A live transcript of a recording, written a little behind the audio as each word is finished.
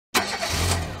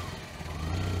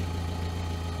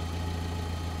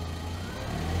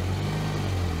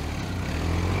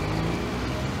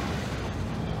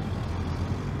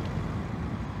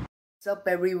What's up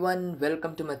everyone,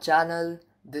 welcome to my channel.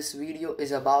 This video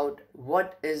is about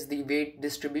what is the weight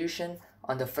distribution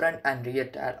on the front and rear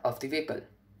tire of the vehicle.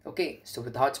 Okay, so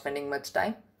without spending much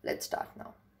time, let's start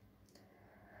now.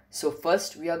 So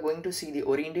first we are going to see the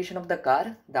orientation of the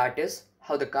car, that is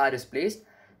how the car is placed.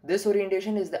 This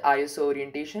orientation is the ISO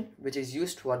orientation which is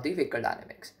used for the vehicle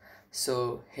dynamics.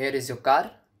 So here is your car,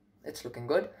 it's looking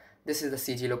good. This is the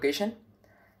CG location.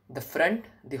 The front,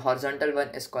 the horizontal one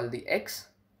is called the X.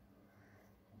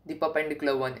 The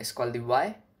perpendicular one is called the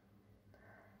Y,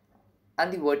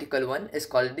 and the vertical one is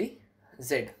called the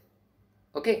Z.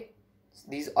 Okay,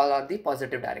 these all are the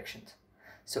positive directions.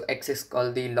 So X is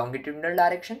called the longitudinal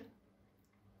direction,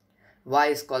 Y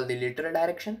is called the lateral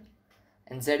direction,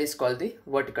 and Z is called the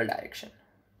vertical direction.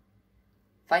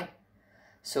 Fine.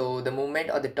 So the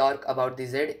movement or the torque about the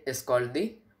Z is called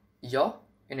the yaw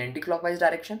in anti-clockwise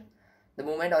direction. The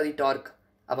movement or the torque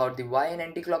about the Y in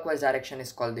anti-clockwise direction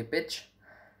is called the pitch.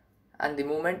 And the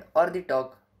movement or the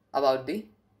torque about the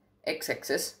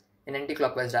x-axis in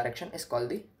anti-clockwise direction is called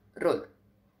the roll.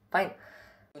 Fine.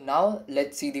 So now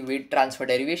let's see the weight transfer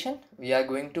derivation. We are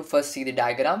going to first see the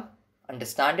diagram,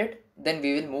 understand it, then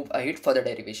we will move ahead for the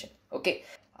derivation. Okay,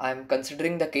 I am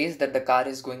considering the case that the car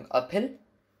is going uphill.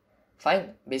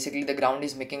 Fine. Basically the ground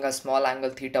is making a small angle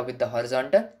theta with the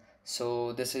horizontal.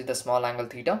 So this is the small angle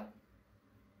theta.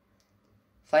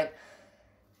 Fine.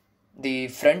 The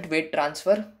front weight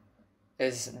transfer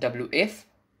is WF,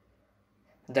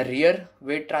 the rear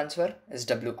weight transfer is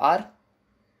WR.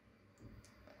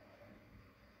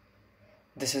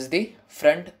 This is the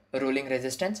front rolling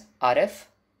resistance RF,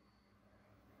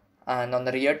 and on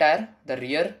the rear tire the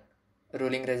rear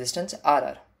rolling resistance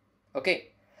RR. Okay,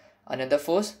 another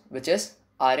force which is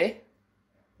RA,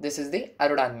 this is the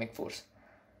aerodynamic force,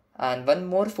 and one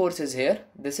more force is here,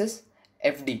 this is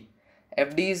FD.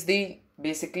 FD is the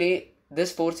basically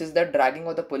this force is the dragging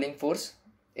or the pulling force.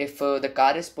 If the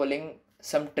car is pulling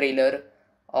some trailer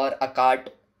or a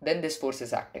cart, then this force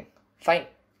is acting. Fine.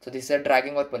 So this is a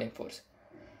dragging or pulling force.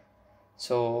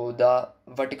 So the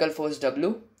vertical force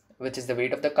W, which is the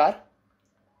weight of the car,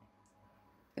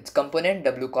 its component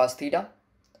W cos theta,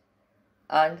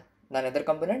 and the another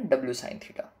component W sin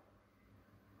theta.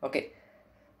 Okay.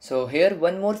 So here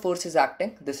one more force is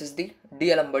acting. This is the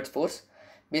D'Alembert force.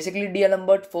 Basically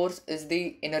D'Alembert force is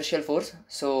the inertial force,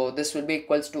 so this will be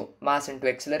equals to mass into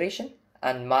acceleration,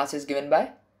 and mass is given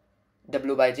by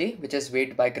W by G, which is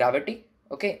weight by gravity.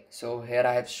 Okay, so here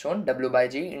I have shown W by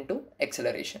G into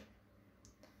acceleration.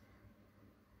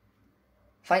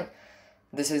 Fine.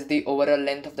 This is the overall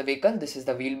length of the vehicle. This is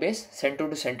the wheelbase, center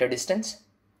to center distance.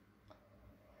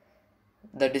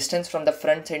 The distance from the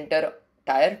front center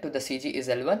tire to the CG is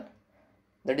L1.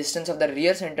 The distance of the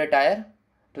rear center tire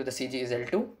to the CG is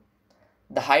L2.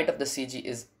 The height of the CG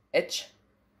is H.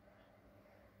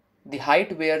 The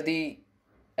height where the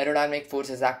aerodynamic force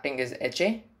is acting is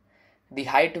HA. The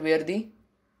height where the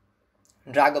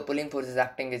drag or pulling force is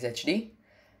acting is HD.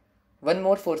 One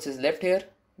more force is left here.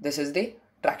 This is the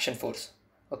traction force.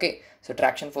 Okay, so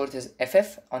traction force is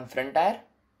FF on front tire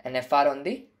and FR on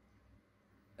the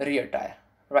rear tire.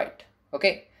 Right.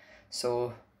 Okay,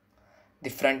 so the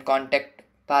front contact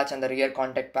patch and the rear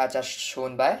contact patch are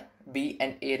shown by B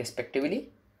and A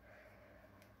respectively.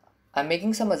 I'm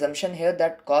making some assumption here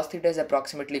that cos theta is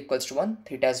approximately equals to 1,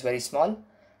 theta is very small,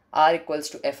 R equals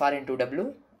to FR into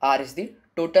W, R is the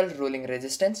total rolling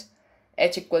resistance,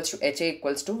 H equals to HA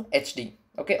equals to HD.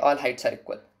 Okay, all heights are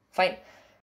equal. Fine.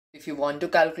 If you want to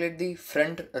calculate the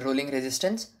front rolling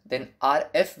resistance, then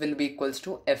RF will be equals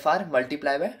to FR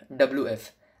multiplied by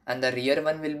WF, and the rear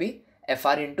one will be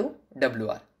FR into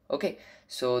WR. Okay,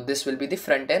 so this will be the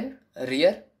front and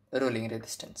rear rolling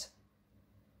resistance.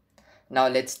 Now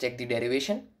let's check the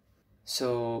derivation.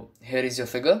 So here is your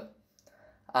figure,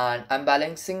 and I'm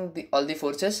balancing all the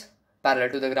forces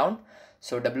parallel to the ground.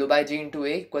 So W by G into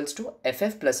A equals to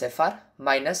FF plus FR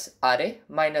minus RA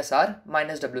minus R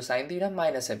minus W sin theta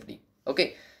minus FD.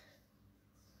 Okay,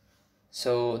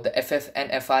 so the FF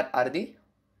and FR are the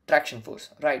traction force,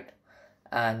 right?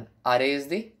 And RA is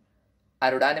the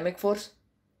aerodynamic force.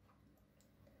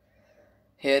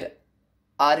 Here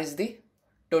R is the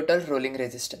total rolling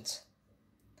resistance.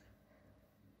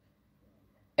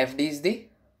 FD is the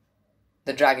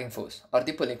dragging force or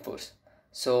the pulling force.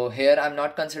 So here I'm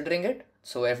not considering it.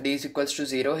 So FD is equals to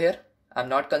 0 here. I'm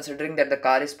not considering that the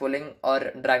car is pulling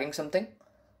or dragging something.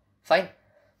 Fine.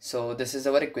 So this is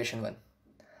our equation 1.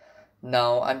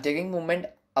 Now I'm taking movement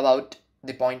about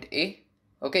the point A.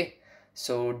 Okay.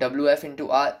 So WF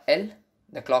into L,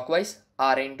 the clockwise,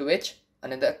 R into H,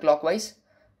 another clockwise,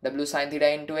 W sin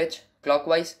theta into H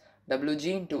clockwise, WG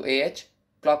into AH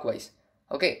clockwise.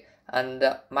 Okay, and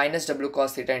the minus W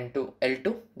cos theta into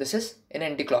L2, this is in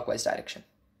anti-clockwise direction.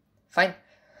 Fine.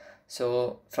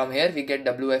 So from here we get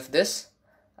WF this,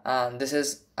 and this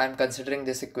is, I'm considering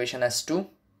this equation as 2.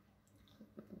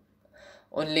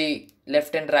 Only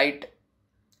left and right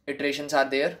iterations are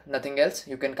there, nothing else.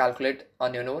 You can calculate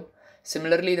on your own.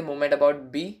 Similarly, the moment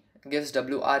about B gives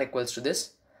WR equals to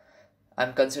this.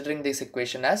 I'm considering this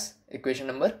equation as equation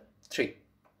number 3.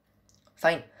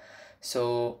 Fine.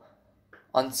 So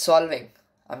on solving,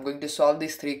 I'm going to solve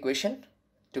these 3 equations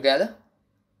together,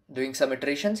 doing some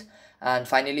iterations, and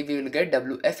finally we will get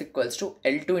WF equals to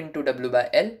L2 into W by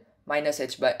L minus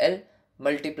H by L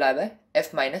multiplied by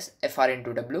F minus FR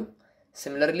into W.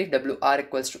 Similarly, WR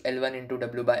equals to L1 into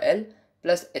W by L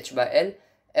plus H by L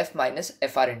F minus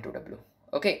FR into W.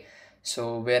 Okay,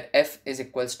 so where F is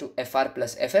equals to FR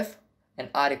plus FF and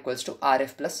R equals to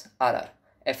RF plus RR.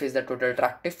 F is the total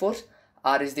tractive force,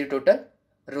 R is the total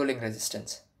rolling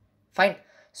resistance. Fine.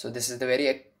 So this is the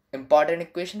very important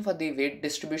equation for the weight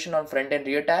distribution on front and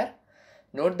rear tire.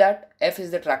 Note that F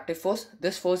is the tractive force.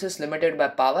 This force is limited by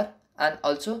power and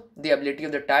also the ability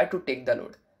of the tire to take the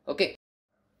load. Okay.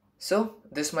 So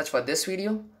this much for this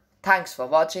video. Thanks for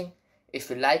watching.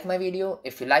 If you like my video,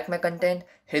 if you like my content,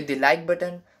 hit the like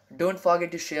button. Don't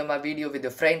forget to share my video with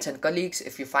your friends and colleagues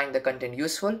if you find the content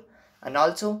useful. And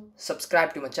also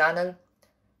subscribe to my channel.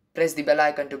 Press the bell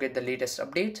icon to get the latest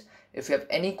updates. If you have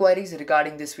any queries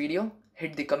regarding this video,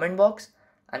 hit the comment box.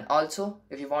 And also,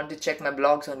 if you want to check my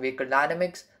blogs on vehicle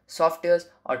dynamics, softwares,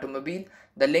 automobile,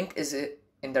 the link is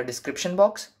in the description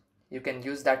box. You can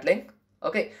use that link.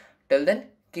 Okay, till then,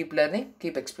 keep learning,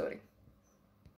 keep exploring.